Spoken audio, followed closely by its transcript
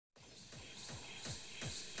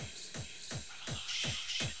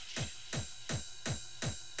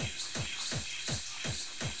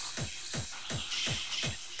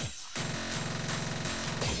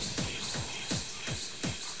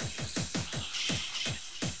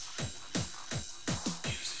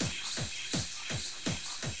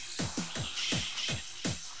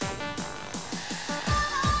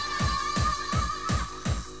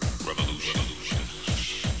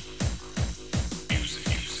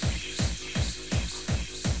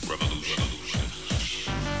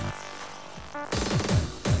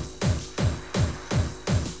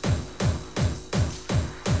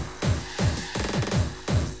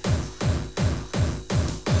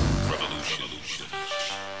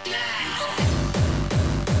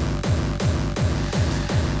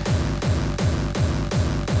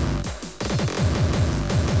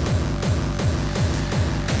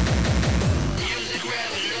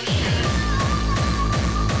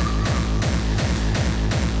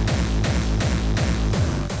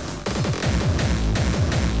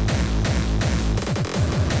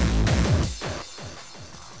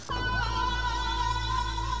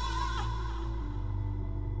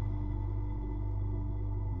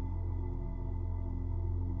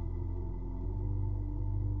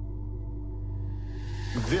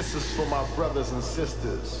This is for my brothers and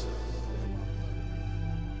sisters.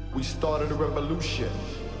 We started a revolution.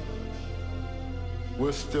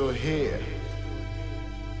 We're still here.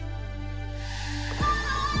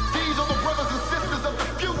 These are the brothers and sisters of the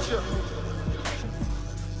future.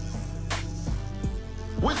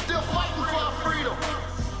 We're still fighting for our freedom.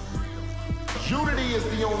 Unity is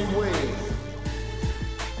the only way.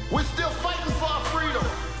 We're still fighting for our freedom.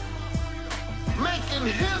 Making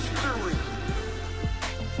history.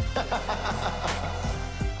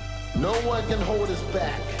 No one can hold us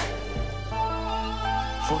back.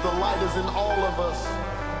 For the light is in all of us,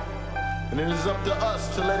 and it is up to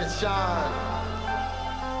us to let it shine.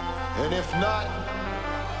 And if not,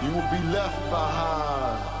 you will be left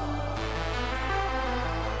behind.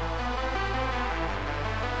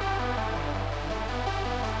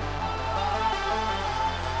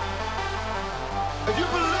 If you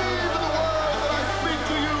believe in the words that I speak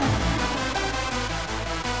to you,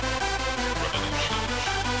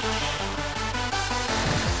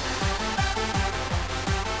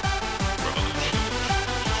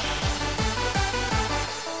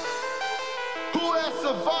 who has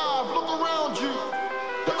survived? Look around you.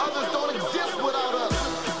 The others don't exist without us.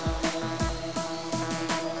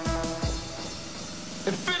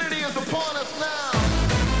 Infinity is upon us now.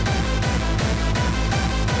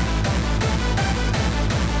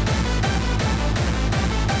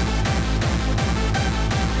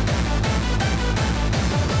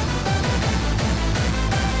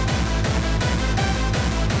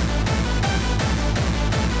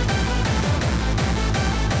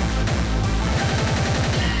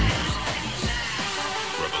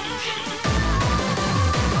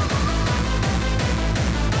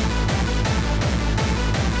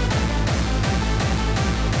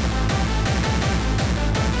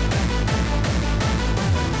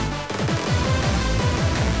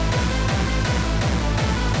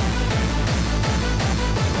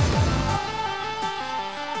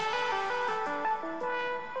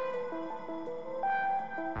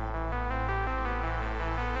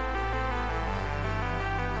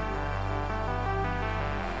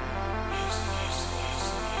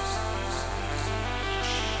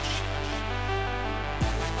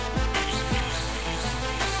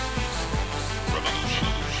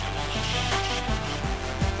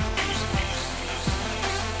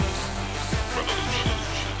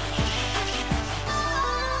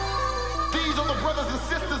 Brothers and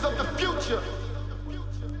sisters of the future,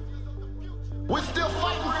 we're still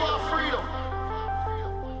fighting for our freedom,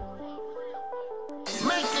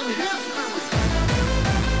 making history.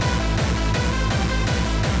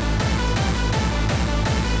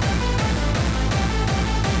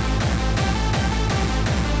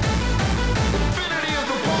 Infinity is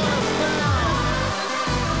upon us now.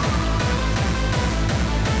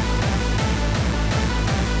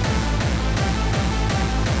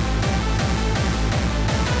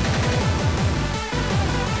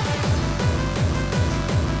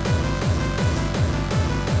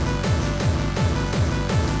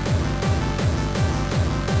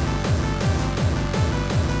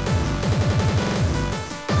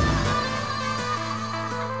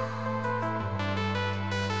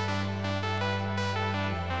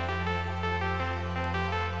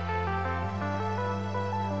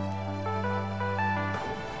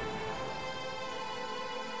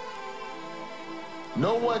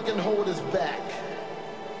 No one can hold us back,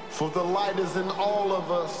 for the light is in all of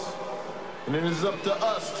us, and it is up to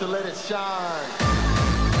us to let it shine.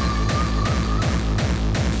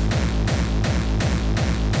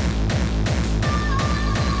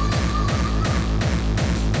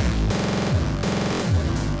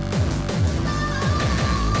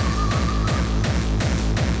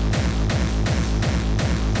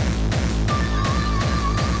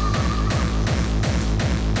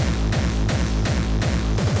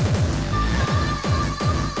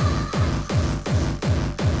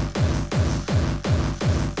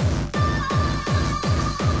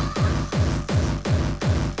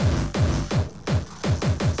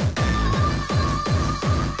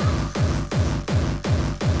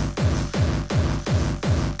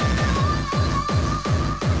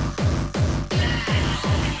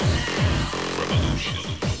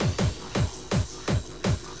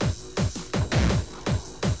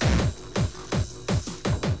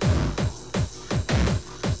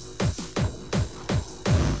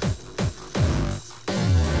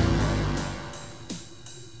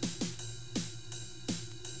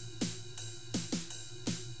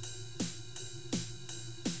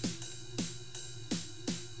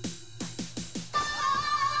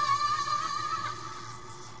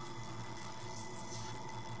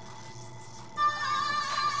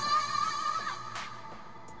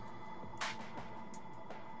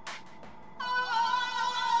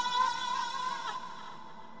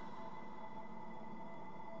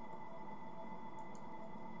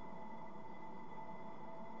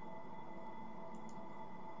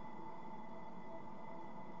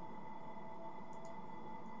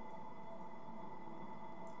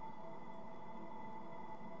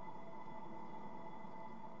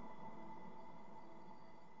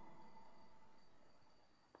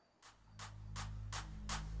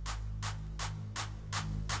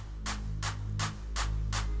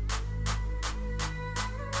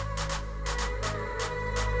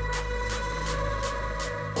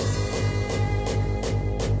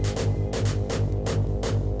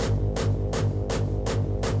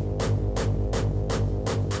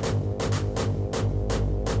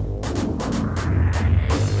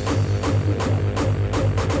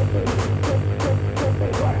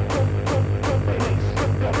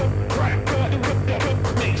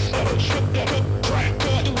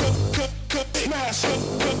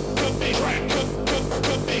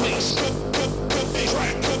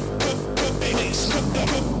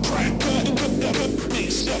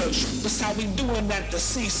 That's how we doing that, the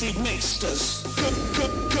CC Mixters.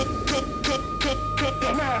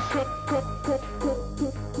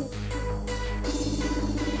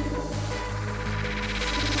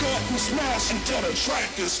 We smash until the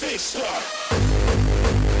track is fixed up.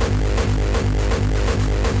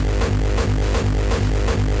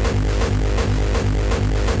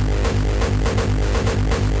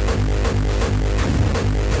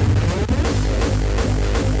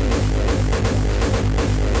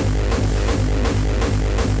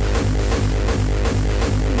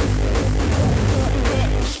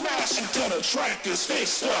 The track is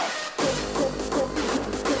fixed up.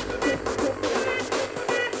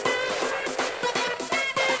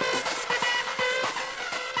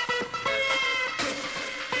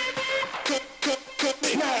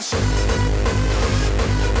 Smash it.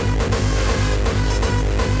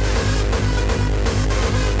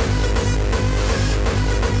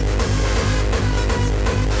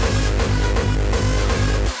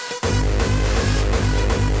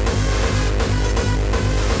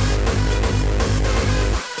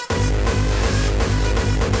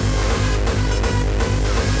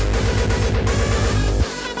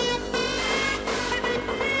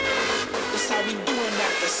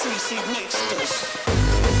 CC Mixters.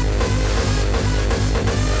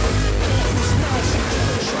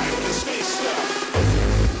 The track is fixed up.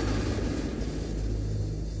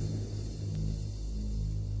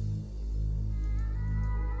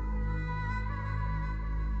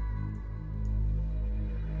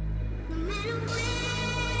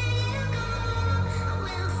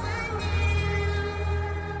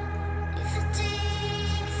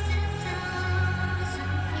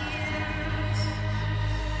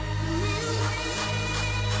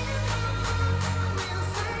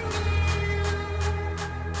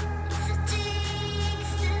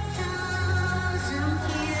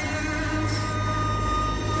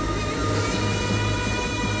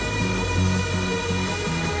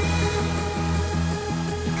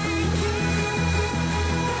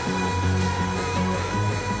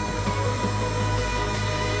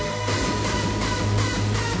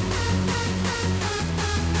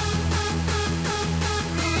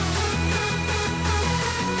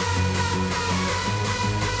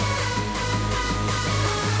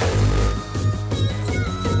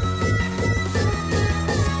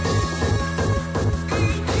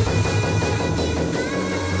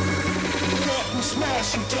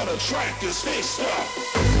 Until the track is fixed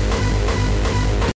up.